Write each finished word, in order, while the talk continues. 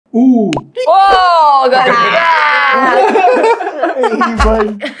Ooh! Oh! Ganda!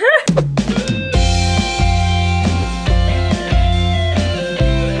 Iban.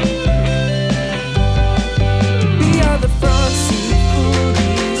 We are the Front-Seat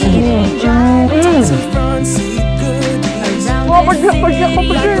Foodies. Front-Seat goodies.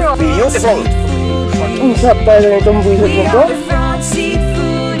 Beautiful! Ang sarap talaga itong buwisit We mo are the Front-Seat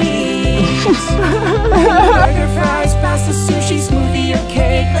Foodies. Burger, fries, pasta, sushi, smoothie, or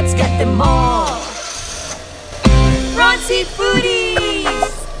cake. Let's get them all. Front-Seat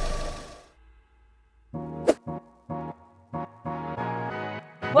Foodies.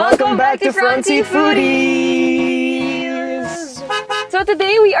 Welcome back to Front-Seat Foodies! So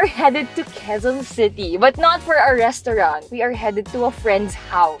today we are headed to Quezon City, but not for a restaurant. We are headed to a friend's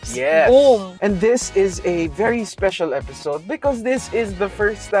house. Yes! Boom! And this is a very special episode because this is the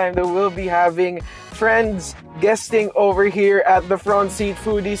first time that we'll be having friends guesting over here at the Front-Seat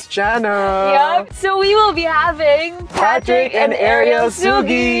Foodies channel. Yup! So we will be having Patrick and Aeriel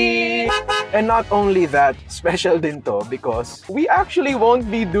Sugui! And not only that, special din to because we actually won't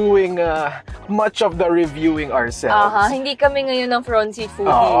be doing much of the reviewing ourselves. Hindi kami ngayon ng Front-Seat Foodies.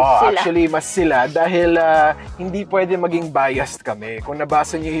 Oo, actually mas sila dahil hindi pwede maging biased kami. Kung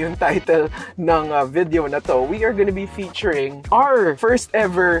nabasa niyo yung title ng video na to, we are gonna be featuring our first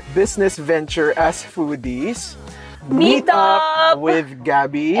ever business venture as foodies. Meet up with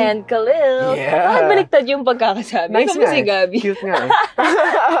Gabbi and Khalil. Yeah. Bakit baliktad yung pagkakasabi? Nice Kami nga si Gabbi. Cute nga eh.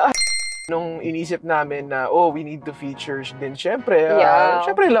 Nung inisip namin na, we need to feature din, syempre,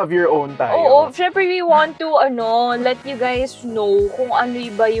 syempre love your own tayo. Oo, syempre we want to, let you guys know kung ano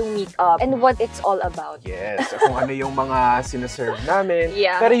ba yung meetup and what it's all about. Yes, kung ano yung mga sinaserve namin.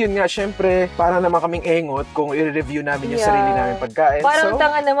 Yeah. Pero yun nga, syempre, para naman kaming engot kung i-review namin yung sarili namin pagkain. Parang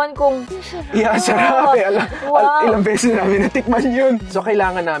tanga naman kung... Yeah, sarap eh. Wow. Ilang beses namin natikman yun. So,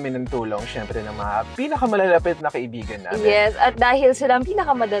 kailangan namin ng tulong, syempre, ng mga pinakamalalapit na kaibigan namin. Yes, at dahil silang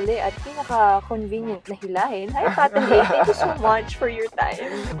pinakamadali at pinaka-convenient na hilahin. Hi, Pat and Dave. Thank you so much for your time.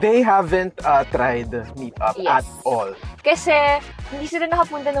 They haven't tried meetup at all. Kasi hindi sila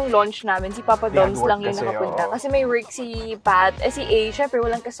nakapunta nung launch namin. Si Papa Doms lang yung nakapunta. Kasi may work si Pat, si A. Syempre,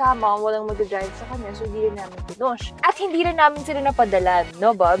 walang kasama, walang mag-drive sa kanya. So, hindi rin namin pinush. At hindi rin namin sila napadalan.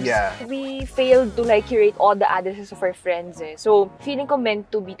 No, Bobs? Yeah. We failed to curate all the addresses of our friends eh. So, feeling ko meant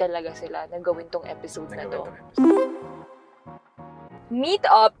to be talaga sila na gawin tong episode na to.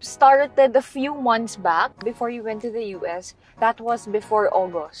 Meetup started a few months back before you went to the US. That was before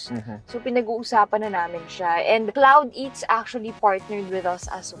August. So, pinag-uusapan na namin siya. And Cloud Eats actually partnered with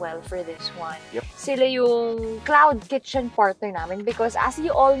us as well for this one. Yep. Sila yung Cloud Kitchen partner namin because as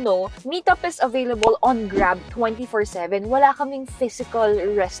you all know, Meetup is available on Grab 24/7. Wala kaming physical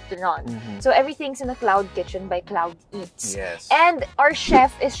restaurant. So, everything's in a Cloud Kitchen by Cloud Eats. Yes. And our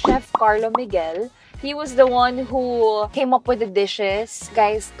chef is Chef Carlo Miguel. He was the one who came up with the dishes.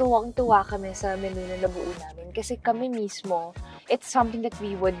 Guys, tuwang-tuwa kami sa menu na nabuo namin. Kasi kami mismo, it's something that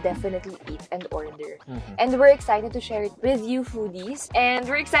we would definitely eat and order. And we're excited to share it with you foodies. And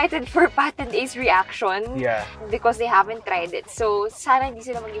we're excited for Pat and A's reaction. Yeah. Because they haven't tried it. So, sana hindi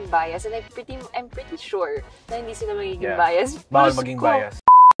sila maging bias. And I'm pretty sure na hindi sila magiging bias. Bawal maging bias.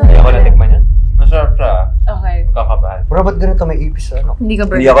 Ayoko na tikman yan. Masarap siya. Okay. Magkakabahan. Pero ba't ganito may ipis sa ano? Hindi ka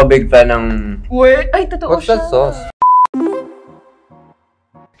Hindi ako big fan ng... Wait! Ay, totoo What's siya. that sauce?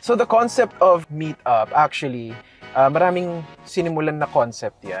 So, the concept of meetup, actually, maraming sinimulan na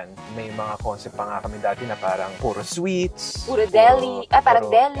concept yan. May mga concept pa nga kami dati na parang puro sweets. Puro deli. Parang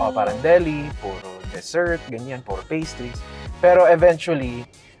deli. Parang deli. Puro dessert, ganyan. Puro pastries. Pero eventually,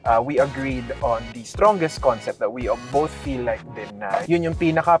 we agreed on the strongest concept that we both feel like din na yun yung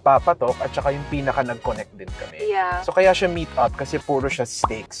pinaka-papatok at saka yung pinaka-nag-connect din kami. Yeah. So, kaya siya meet up kasi puro siya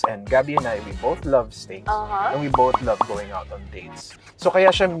steaks. And Gabbi and I, we both love steaks. And we both love going out on dates. So,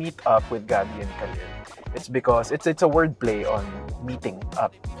 kaya siya meet up with Gabbi and Khalil. It's because it's a wordplay on meeting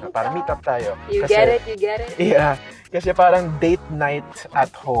up. So, parang meet up tayo. You kasi, get it? Yeah. Kasi parang date night at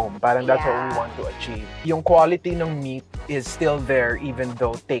home. Parang that's what we want to achieve. Yung quality ng meat is still there even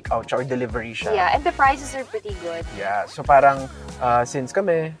though takeout siya or delivery siya. Yeah, and the prices are pretty good. Yeah. So parang since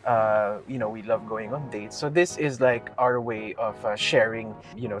kami, we love going on dates. So this is like our way of sharing,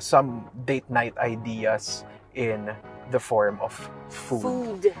 some date night ideas in the form of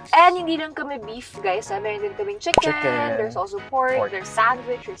food. And hindi lang kami beef, guys. Meron din kaming chicken. There's also pork. There's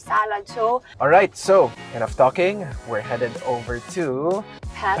sandwich or salad. So, alright, so enough talking. We're headed over to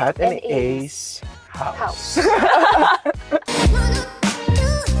Pat and A's house.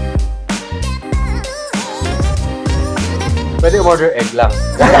 Pwede order egg lang.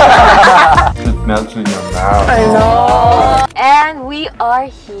 It melts in your mouth. I know! And we are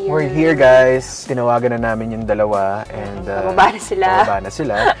here. We're here, guys. Tinawagan na namin yung dalawa and Bababa na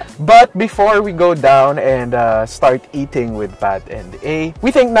sila. But before we go down and start eating with Pat and A,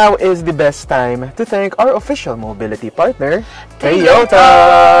 we think now is the best time to thank our official mobility partner,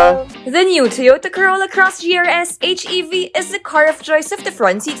 Toyota. The new Toyota Corolla Cross GRS HEV is the car of choice of the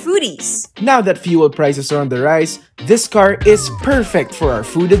Front-Seat Foodies. Now that fuel prices are on the rise, this car is perfect for our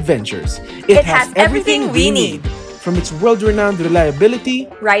food adventures. It has everything we need. From its world-renowned reliability,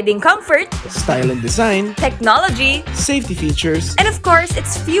 Riding comfort, style and design, technology, safety features, and of course,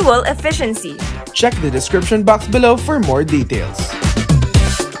 its fuel efficiency. check the description box below for more details.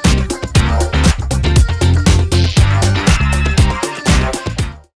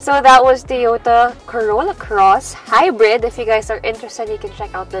 So that was Toyota Corolla Cross Hybrid. If you guys are interested, you can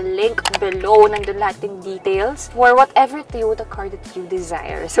check out the link below. Nandun lahat yung details for whatever Toyota car that you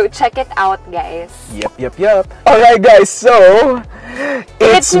desire. So check it out, guys. Yep. Alright, guys, so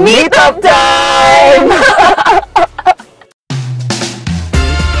it's meetup time!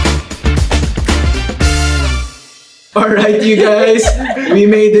 Alright, you guys, we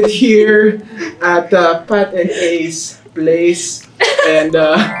made it here at Pat and A's place. And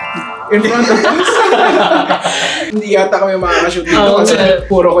in front of us, hindi yata kami makakashoot dito kasi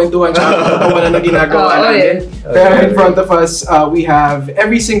puro kwentuhan siya katawanan na ginagawa natin. Pero in front of us, we have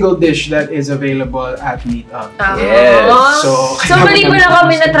every single dish that is available at Meetup. Yes. So mali ko na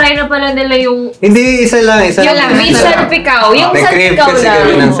kami na-try na pala nila yung... Hindi, isa lang. Yun lang, may salpikaw. Yung Nag-crave salpikaw kasi lang.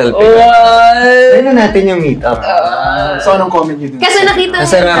 kami ng salpikaw. Try na natin yung meetup. So anong comment nyo dun? Kasi nakita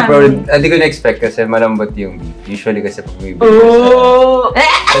Kasi nga, bro, hindi ko na-expect kasi malambot yung beef. Usually kasi pag may beef.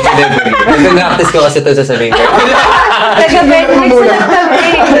 Sa delivery. Nag-practice ko kasi ito sasabihin ko. Taga-Betflex na lang kami.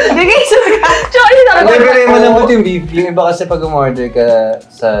 Bigay sa... Delivery, malambot yung beef. Yung iba kasi pag umorder ka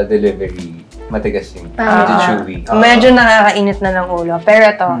sa delivery, matigas yung medyo chewy. Medyo nakakainit na ng ulo. Pero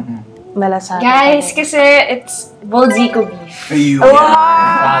ito, malasado. Guys, kasi it's Bolzico beef. Ayun.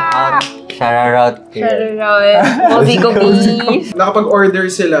 Shout out. Bolzico beef. Nakapag-order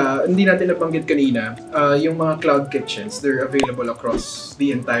sila, hindi natin nabanggit kanina, yung mga cloud kitchens, they're available across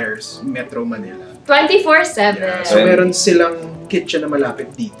the entire Metro Manila. 24/7. So meron silang kitchen na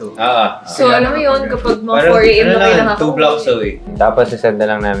malapit dito. So alam mo yun, kapag mga 4 AM na kayo nakaka-uwi. 2 blocks away. Tapos isend na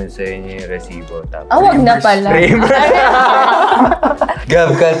lang namin sa inyo yung resibo. Wag na pala. Gab,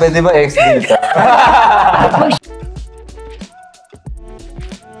 Kal, pwede ba extra?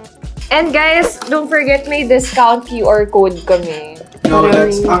 And guys, don't forget may discount QR code kami. No,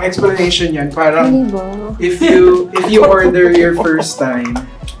 that's ang explanation yan. Parang if you order your first time,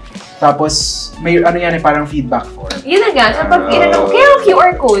 tapos may ano yan parang feedback form. Yun na nga, so pag inanong, kaya yung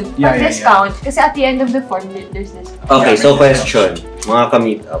QR code, Yeah, yeah, discount, kasi at the end of the form, there's this. Okay, so question. Mga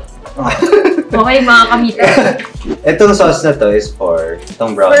ka-meet up. Okay, mga kamita. Itong sauce na to is for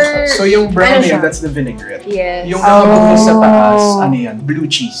itong brown sauce. So yung brown Ano yan, siya? that's the vinaigrette. Yes. Yung nakabukis sa taas, ano yan? Blue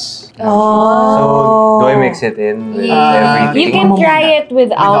cheese. So, do I mix it in with everything? You can try it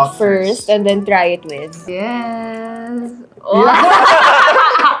without first. and then try it with. Yes. Oh.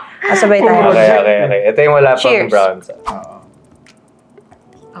 Kasabay tayo. Okay. Ito yung wala pang Cheers. brown sauce.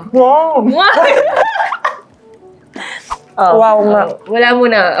 Wow nga. Wala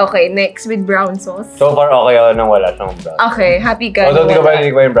muna. Okay, next with brown sauce. So far, okay ako nang wala siyang brown. Okay, happy ka. Although, di ko ba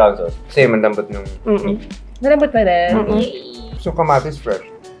yung brown sauce? Kasi mandambot nung... Malambot pa din. So, kamatis fresh.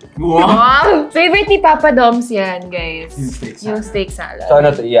 Wow! Favorite ni Papa Doms yan, guys. Yung steak salad. Yung steak salad. So, ano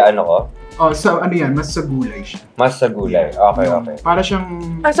to? Ano ko? Oh, so ano yan? Mas sa gulay siya. Mas sa gulay. Okay. Para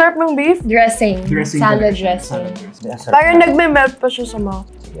siyang Ang sarap ng beef. Dressing. dressing. Salad talaga siya. dressing. Salad dressing. Parang nagme-melt pa siya sa mouth.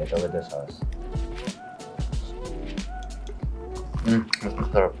 Sige, ito with the sauce. Mas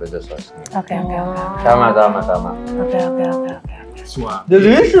masarap with the sauce. Okay. Tama. Okay. Swak.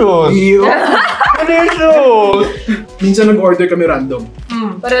 Delicious! Delicious! Minsan nag-order kami random.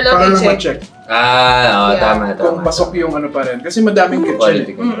 Para Para lang lang i-check. ma-check Tama. kung pasok yung ano pa rin. Kasi madaming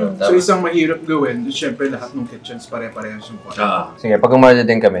Quality kitchen. control. So isang mahirap gawin, syempre lahat ng kitchens pare-parehas yung quality. Sige, pag umorder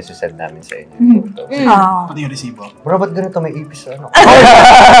din kami, sisend namin sa inyo. Pati yung resibo. Bro, ba't ganito may ipis ano?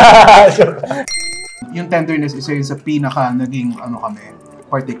 Yung tenderness, isa yun sa pinaka naging ano kami,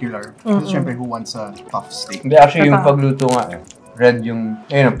 particular. Kasi syempre who wants a tough steak? Hindi, actually yung pagluto nga eh. Red yung,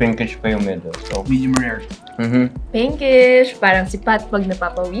 pinkish pa yung middle. So, Medium rare. Pinkish. Parang si Pat pag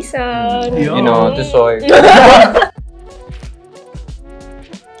napapawisan. you know, to soy.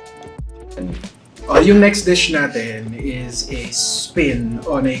 Oh, Yung next dish natin is a spin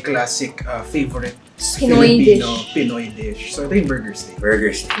on a classic favorite Pinoy dish. So ito yung burger steak.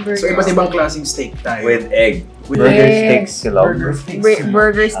 Burger steak. So iba't ibang klaseng steak tayo. With egg. Burger steak silog.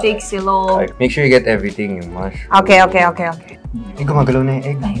 Burger steak silog. Make sure you get everything, yung mushroom. Okay. Ay, gumagalaw na yung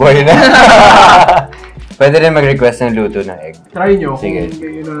egg. Boy na. Pwede rin mag-request ng luto ng egg. Try nyo kung Sige.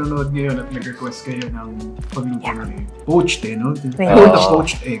 may nanonood ngayon at nag-request kayo ng pagluto ng egg. Poached no?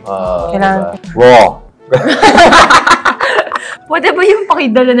 Poached egg. Kailangan. Wow! Pwede ba yung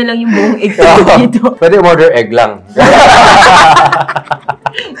pakidala na lang yung buong egg dito? Pwede order egg lang.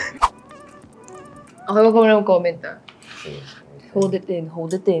 Okay, wag mo na mag-comment Hold it in.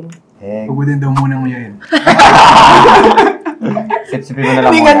 Egg. Pagudin daw muna ngayon. Sip-sipin mo na lang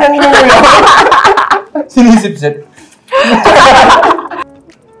Hindi nga muna. nangulo. Sinisip-sip.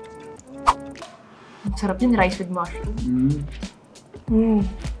 Sarap yung rice with mushroom.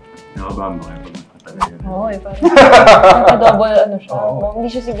 Nakabahan mo kayo pag magpatagal yun. Oo, parang double siya. Hindi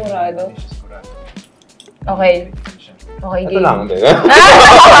siya sigurado. Okay. Okay, Ito game. lang, hindi.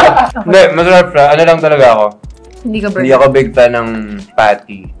 Hindi, masarap siya. Ano lang talaga ako. Hindi ka burger. Hindi ako big fan ng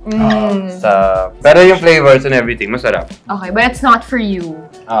patty. Pero yung flavors and everything, masarap. Okay, but it's not for you.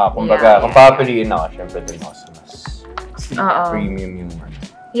 Kumbaga, kung papiliin ako, syempre din ako sa mas premium yung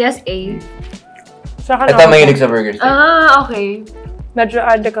Yes, A. Ito, mahilig sa burger steak. Okay. Medyo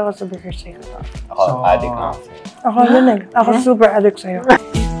addict ako sa burger steak. Ako, addict na ako. Ako yun eh. Ako super addict sa'yo.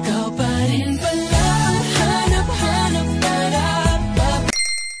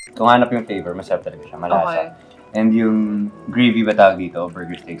 Kung hanap yung flavor, masarap talaga siya, malasa. Okay. And yung gravy ba tawag dito,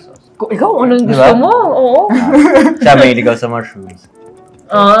 burger steak sauce. Ikaw, anong gusto mo? Oo. Siya, mahilig ako sa mushrooms.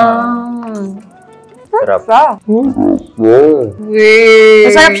 Sarap. Wait.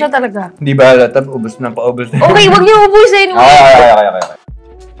 Masarap siya talaga. Hindi ba halata? Ubus na paubos na. Okay, wag niyo ubusin. Okay.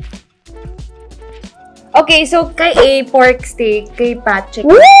 Okay, so kay A, pork steak, kay Pat,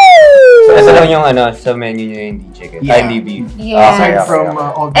 chicken. So, ito lang yung sa menu niyo yung hindi chicken. Yeah. Hindi beef. Yes. Aside from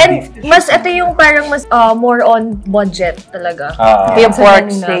all the And beef dishes. mas ito yung parang mas more on budget talaga. Ito yung Sa pork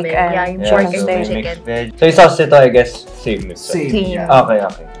menu steak namin. and Yeah, yung chicken pork and steak. chicken. So, yung sauce nito, I guess, same. Same. Yeah. Okay.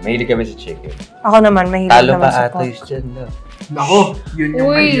 Mahilig kami sa chicken. Ako naman, mahilig Talo naman pa sa ata pork. yung dyan, no? Nako, yun yung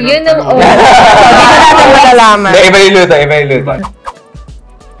Uy, mahirap yun ang talaga. Hindi natin malalaman. Iba yung luto.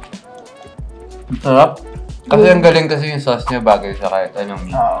 Sarap. Kasi ang galing kasi yung sauce niya bagay sa kahit anong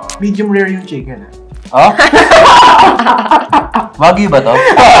meat. Medium rare yung chicken. Wagyu ba to?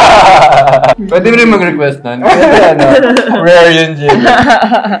 Pwede mo rin mag-request nun. Rare yun, Jim.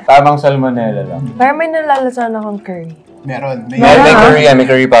 Tamang salmonella lang. Pero may nalalasan akong curry. Meron. May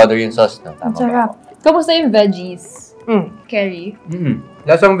curry powder yung sauce na. Ang sarap. Kamusta yung veggies? Curry?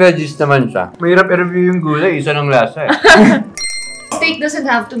 Lasang veggies naman siya. Mahirap i-review yung gulay, isa ng lasa Steak doesn't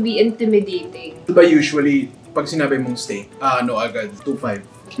have to be intimidating. Diba usually, pag sinabi mong steak, agad, 2.5.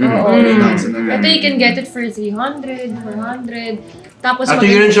 Ito you can get it for 300, 400. Tapos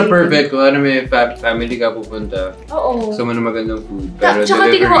Actually, yun siya perfect. Kung ano may family ka pupunta. Oo. Gusto mo na magandang food. Pero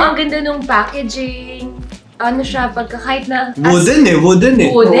Tsaka tingnan mo, delivery. ang ganda nung packaging. Ano siya, pagka kahit na... Wooden eh. Wooden?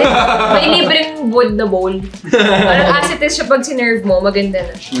 May libreng wood na bowl. Parang as it is siya pag sinerve mo, maganda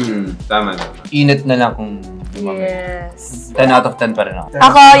na siya. Tama. Init na lang kung lumamig. Yes. 10 out of 10 pa rin ako.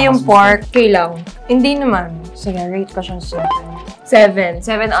 Ako yung pork. Okay lang. Hindi naman. Sige, rate ko siyang 7.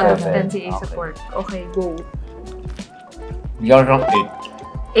 7 out of 10 Seven. si A sa pork. Okay, go. Bigyan ko siyang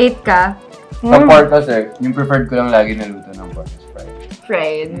 8 ka? 8. Sa pork kasi, yung preferred ko lang lagi na luto ng pork is fried.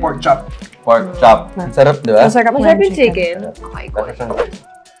 Fried. Pork chop. Pork chop. Ang sarap, di ba? Masarap Masarap na yung chicken. Okay, go. Kasi siyang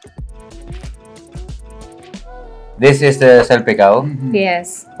This is the salpicao,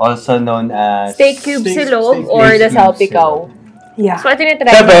 Yes. also known as... Steak cube Steak- silog steak or the cube salpicao? Yeah. So, ito yung try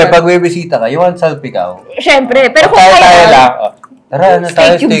Siyempre, ko. pag may bisita ka, you want salpicao. Siyempre, pero kung Tayo kaya... lang. Tara na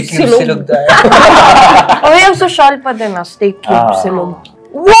tayo, Steak cube steak cube silog. silog tayo. Oh, yung social pa din steak cube silog.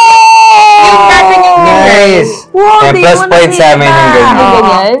 Yung natin yung Nice! Wow, May di plus mo point sa amin yung nakita. ganyan.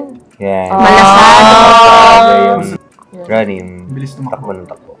 ganyan. Yan. Malasado. Rani, yung Bilis tumakbo. takbo ng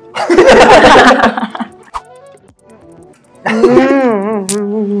takbo.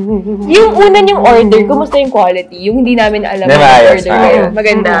 Yung una yung order, kumusta yung quality? Yung hindi namin alam Hindi, yung maayos, order maayos. kayo.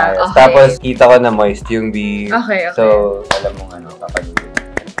 Maganda. Ayos. Okay. Tapos, kita ko na moist yung beef. Okay. So, alam mo papaluin.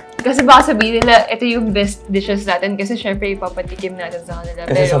 Kasi baka sabihin nila, ito yung best dishes natin kasi syempre ipapatikim natin sa kanila.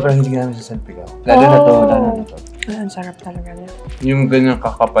 Kasi Pero, sobrang hilig namin sa salpicao. Lalo na to. Ang sarap talaga niya. Yung ganyan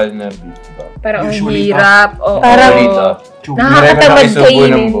kakapal na beef ba? parang ang Usually hirap. Oo. Parang- Dito. Nakakatamad Marami na nakisubo ng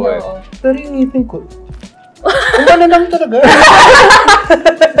kainin. buhay. Oo. Pero yung ngipin ko, wala lang talaga.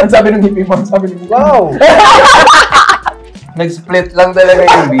 Ang sabi ng ngipin mo, ang sabi ng ngipin. Wow! Nag-split lang talaga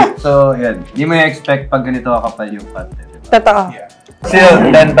yung beef. So, yan. Hindi mo i-expect pag ganito kakapal yung cut. Diba? Totoo. Yeah. Still,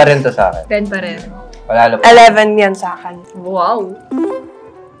 10 pa rin to sa akin. 10 pa rin. Wala 11 yan sa akin. Wow.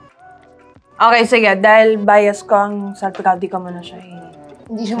 Okay, sige. Dahil bias ko ang salpikaw, di ko muna siya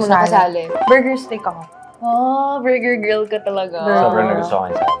Hindi siya muna kasali. Burger steak ako. Oh, burger girl ka talaga. Sobrang nagusto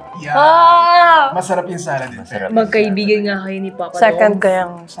ko yung salad. Yeah. Masarap yung salad. Masarap. Magkaibigan nga kayo ni Papa. Second ko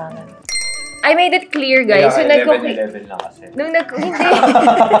yung salad. I made it clear, guys. So, 11 lang kasi. Hindi.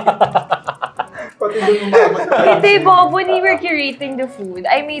 Pati doon umabot. Hindi, Bob. When we were curating the food,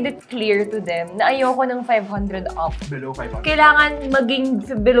 I made it clear to them na ayoko ng 500 off. Below 500. Kailangan maging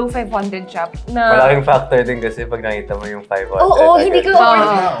below 500 shop. Na... Malaking factor din kasi pag nakita mo yung 500. Oo, hindi ko...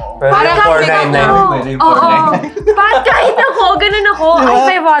 Parang 499. Oo. Parang kahit ako, ganun ako.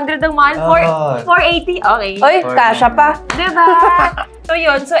 Ay, 500 ang mahal. 480. Okay. Oy, kasha pa. Diba? So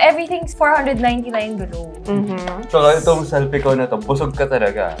yun, so everything's 499 below. So itong salpikaw na to, busog ka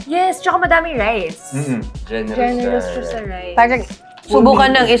talaga. Yes, tsaka madaming rice. Generous siya sa rice. Parang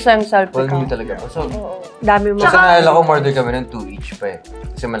subukan ng isang salpikaw. Hindi talaga busog. Dami mo. Kasi naalala ko, order kami ng 2 each pa eh.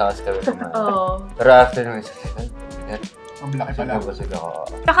 Kasi malakas kami kumain. Pero after nung isa, ang laki pala. Busog ako.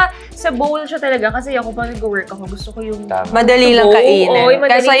 Tsaka sa bowl siya talaga kasi ako pag nag-work ako, gusto ko yung... Madali lang kainin. Oo,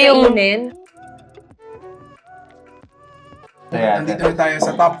 madali kainin. Nandito na tayo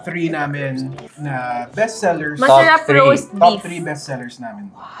sa top 3 namin na bestsellers. Masarap roast beef. Top 3 bestsellers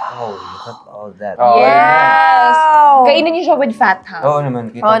namin. Oh, look at all that. Yes! Kainin niyo siya with fat, ha? Oo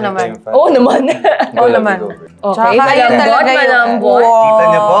naman. Kita Oo niyo naman. yung fat. Oo naman. Oo naman. Okay, ayun talaga malambot. Kita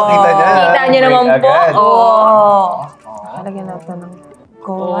niyo po, kita niya. Kita niyo naman po. Oo. Halagyan natin ng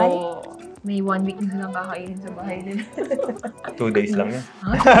gulay. May 1 week na silang kakainin sa bahay nila. 2 days lang yan.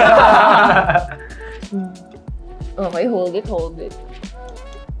 Okay, hold it.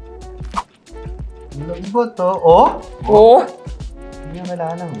 Lambot to. Oh? Oh? Hindi na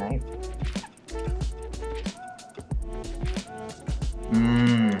kailangan ng knife.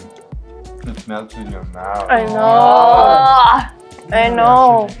 It melts in your mouth. I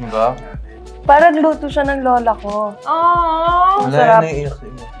know. Diba? Parang luto siya ng lola ko. Aww. Wala sarap. na iiyak sa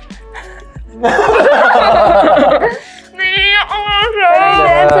inyo. Naiiyak ko nga siya.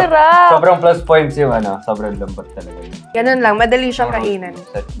 Ang sarap. Sobrang plus points yung sobrang lambot talaga yun. Ganun lang, madali siyang kainin.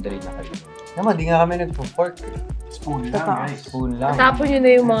 Dali na kainin. Naman, di nga kami nagpo-fork. Spoon lang, guys. Spoon lang. Tapon nyo na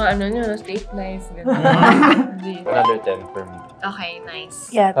yung mga steak knife. Another 10 for me. Okay, nice.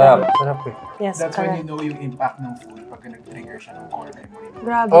 Yeah, Sarap eh. yes, That's when you correct. know yung impact ng food pag nag-trigger siya ng core memory.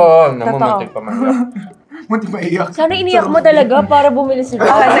 Grabe. Oo, namumuntik pa man lang. Munti maiyak. Sana iniyak mo talaga para bumili sila.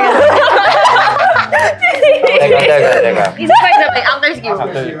 Teka. Isa pa. Uncle Q.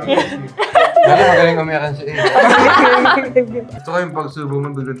 Dali, magaling umiyakan si A. Gusto ko yung pagsubo mo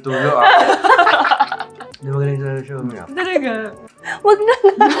biglang tulo Hindi magaling talaga siya umiyak. Talaga. Wag na.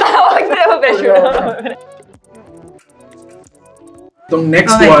 Huwag na ma-pressure. Itong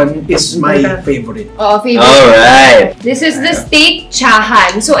next one is my favorite. Oo, favorite. Alright! This is the steak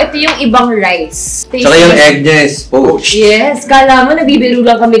chahan. So, ito yung ibang rice. Tsaka yung egg niya is poached. Yes, kala mo nabibiro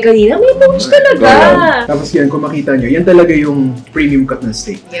lang kami kanina. May poach talaga. Tapos yan, kung makita nyo, yan talaga yung premium cut ng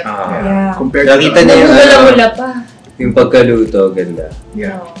steak. Yep. Yeah. Compared Nakita to... niyo yung Nagugula-gula pa. yung pagkaluto, ganda.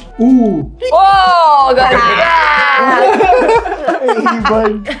 Yeah. Ooh! Oh, ganda.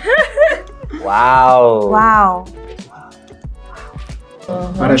 Wow! Wow.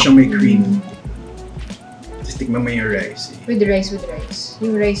 Para siyang may cream. Just tikman mo yung rice. With rice.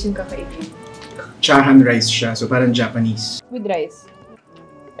 Yung rice yung kakaibig. Chahan rice siya, so parang Japanese. With rice.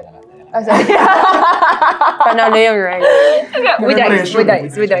 Sorry. Panalo yung rice. With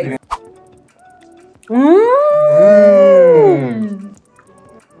rice.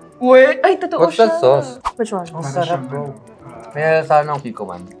 Wait. Ay, totoo What's siya. that sauce? Which one? Ang sarap, bro. May sana ng Kiko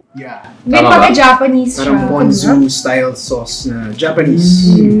man. Yeah. May Tama ba? pagka-Japanese siya. Parang ponzu style sauce na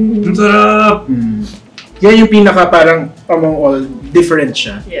Japanese. Ang sarap! Yan yung pinaka parang among all, different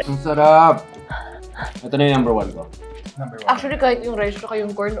siya. Ang sarap! Ito na yung number 1 ko. Number 1. Actually, kahit yung rice tsaka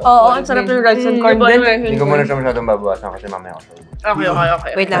yung corn. Oo, ang sarap ng rice and corn din. Hindi ko muna siya masyadong babawasan kasi mamaya ko siya.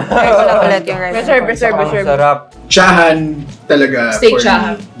 Okay. Wait lang. Try ko lang ulit yung rice. Reserve. Ang sarap! Chahan talaga Steak for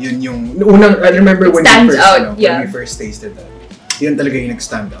chahan. me. Yun yung unang, I remember when stands we first, out, yeah. when we first tasted that. Yun talaga yung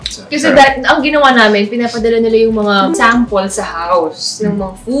nag-stand out sa. Kasi ang ginawa namin, pinapadala nila yung mga sample sa house ng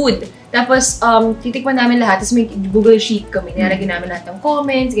mga food. Tapos, titikman namin lahat. Tapos may Google Sheet kami. Nilalagyan namin lahat ng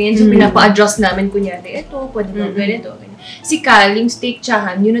comments, ganyan. So, pinapa-adjust namin. Kunyari, ito, pwede ba, ganito. Si Cal, yung steak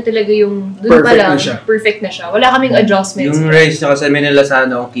chahan, yun na talaga yung, doon pa lang, perfect na siya. Wala kaming adjustments. Yung rice niya kasi may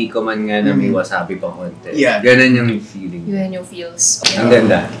nalasana akong Kiko man nga na may wasabi pang konti. Yeah. Ganun yung feeling. Yun yung feels. Ang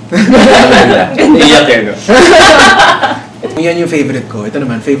ganda. Ang ganda. Iyak yan, no? Yan yung favorite ko. Ito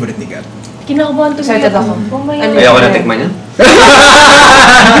naman, favorite ni Gab. Kinakabahan to. Excited ako. Ayaw ko na tikman yan.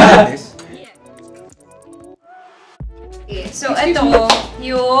 Okay, so ito,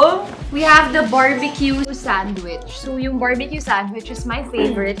 we have the barbecue sandwich. So yung barbecue sandwich is my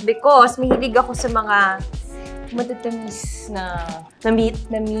favorite because mahilig ako sa mga matatamis na meat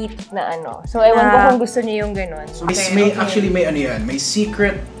na ano. So ewan ko kung gusto niyo yung ganun. So actually may ano yan, may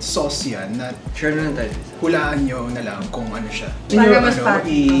secret sauce yan na Sure na lang tayo. hulaan nyo na lang kung ano siya. Para Inyo, mas fat.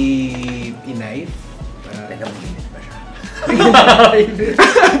 i-knife. Mainit ba siya?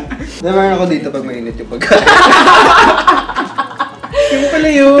 Naman ako dito pag mainit yung pagkain. Yung pala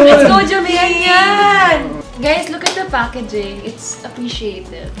yun! Let's go, Jamian yan! Guys, look at the packaging. It's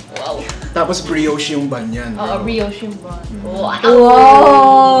appreciated. Wow. Tapos brioche yung bun yan. Brioche yung bun. Wow!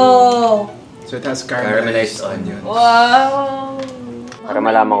 Wow! So it has caramelized onions. Wow! Para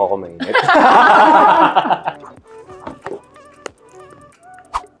malaman ko kung mainit.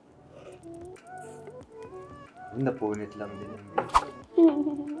 Napunit lang din yung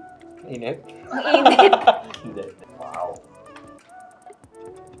init. Ang init. Hindi. Wow.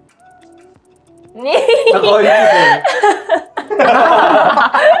 Ako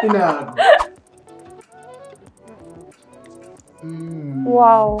Tinag.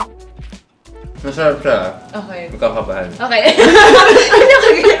 Wow. Masarap siya. Okay. Magkakabahan. Okay.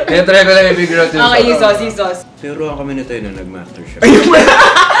 Kaya try ko lang i-figure out yung Okay, yung sauce. Pero kami na tayo na nag-master chef.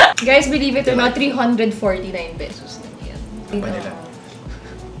 Guys, believe it or not, 349 pesos lang yan. Manila.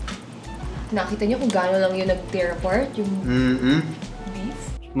 Nakita niyo kung gaano lang yung nag-tear apart, yung beef?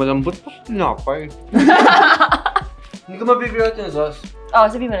 Malambot pa tinapay. Hindi ko ma-figure out yung sauce. Oh,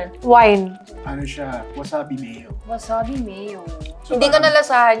 sabi mo na. Wine. Ano siya? Wasabi mayo. Wasabi mayo. Hindi ko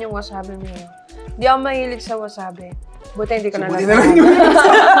nalasahan yung wasabi mayo. Hindi ako mahilig sa wasabi. Buti hindi ko Buti nalasahan. naman yun.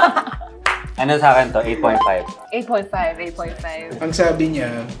 Ano sa akin to? 8.5. 8.5. Ang sabi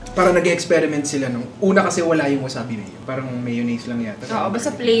niya, parang nag-experiment sila nung una kasi wala yung wasabi mayo. Parang mayonnaise lang yata. Oo,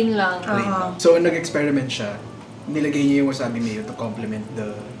 basta plain lang. Plain lang. So nag-experiment siya. Nilagay niya yung wasabi mayo to complement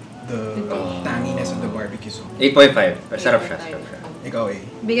the tanginess of the barbecue sauce. 8.5. Sarap siya. Ikaw eh.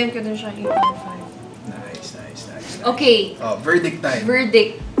 Bigyan ko din siya 8.5. Nice. Okay. Oh, verdict time.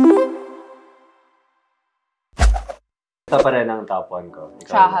 Verdict. Ito pa rin ang top 1 ko. Ikaw.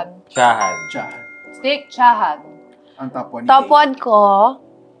 Chahan. Chahan. Steak chahan. Ang top 1 Top 1 ko,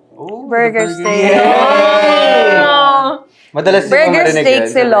 burger steak. Madalas din Burger marinig steak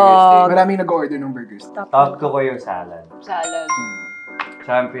yun, silog. Maraming nag-order ng burgers. Top 2 ko yung salad. Salad.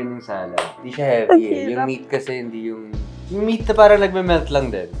 Champion yung salad. Hindi siya heavy eh. Yung meat kasi hindi yung... Yung meat na parang nagme-melt lang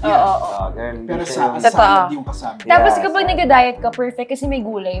din. Oo. Pero sa salad yung kasama. Tapos kapag nag-diet ka, perfect kasi may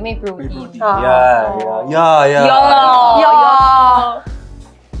gulay, may protein. Yeah.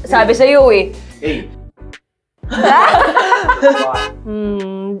 Sabi sa'yo eh. Hey.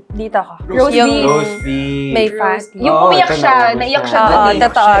 Dito ako. Roast beef. Roast beef. May fat. Yung umiyak siya, naiyak siya dun eh.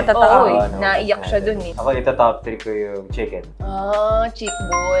 Totoo. Oo eh, naiyak siya dun eh. Ako ito top 3 ko yung chicken. Chick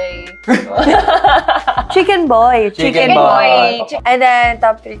boy. Chicken boy. Chicken boy. And then,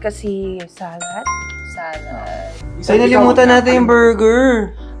 top 3 ko si salad. Salad. Ay, nalimutan natin yung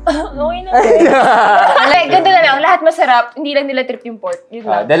burger. Okay na. Ganda na lang. Lahat masarap. Hindi lang nila trip yung pork. Yun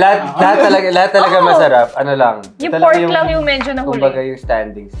lang. Lahat talaga masarap. Ano lang. Yung pork lang yung medyo nahuli. Kumbaga yung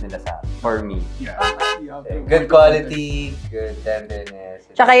standings nila for me. Yeah. Good quality, good tenderness.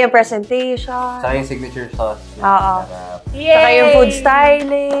 Tsaka yung presentation. Tsaka yung signature sauce. Oo. Yay! Tsaka yung food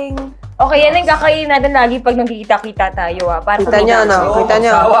styling. Okay, yan ang kakainin natin lagi pag nagkikita-kita tayo para Kita nyo, no? Kita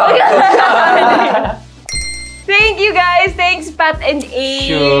nyo. Thank you guys! Thanks Pat and A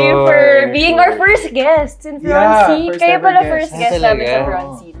Sure. for being our first guests in Front-Seat. first Kayo ever pala guest. first guest namin sa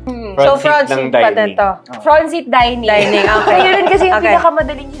Front-Seat. So, front-seat pa din to. Front-Seat dining. Dining, okay. Kayo rin kasi yung Okay.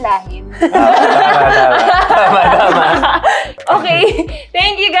 pinakamadaling hilahin. Tama. Okay,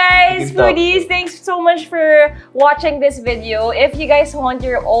 thank you guys, Good talk. foodies. Thanks so much for watching this video. If you guys want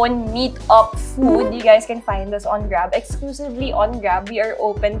your own meet-up food, you guys can find us on Grab. Exclusively on Grab, we are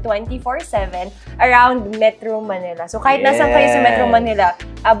open 24/7 around Metro Manila. So kahit nasan kayo sa Metro Manila,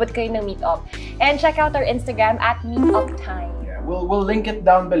 abot kayo ng meet-up. And check out our Instagram at meetuptime. We'll link it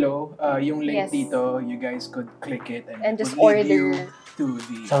down below. Yung link Yes. dito, you guys could click it And just we'll lead order. you to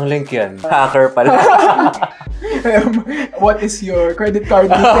the... Isang link yan. Hacker pala. What is your credit card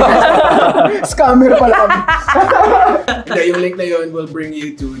details? Scammer pala kami. Hindi, yung link na yun will bring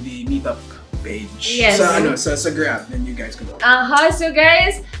you to the meetup page. Yes. Sa Grab, then you guys could order. So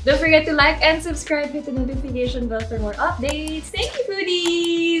guys, don't forget to like and subscribe, hit the notification bell for more updates. Thank you,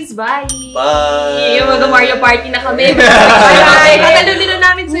 foodies! Bye! Bye! Yung mag-Mario Party na kami. Bye! Tatalulilo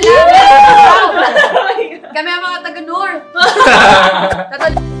namin sila! Oh my God! Kami ang mga taga-North.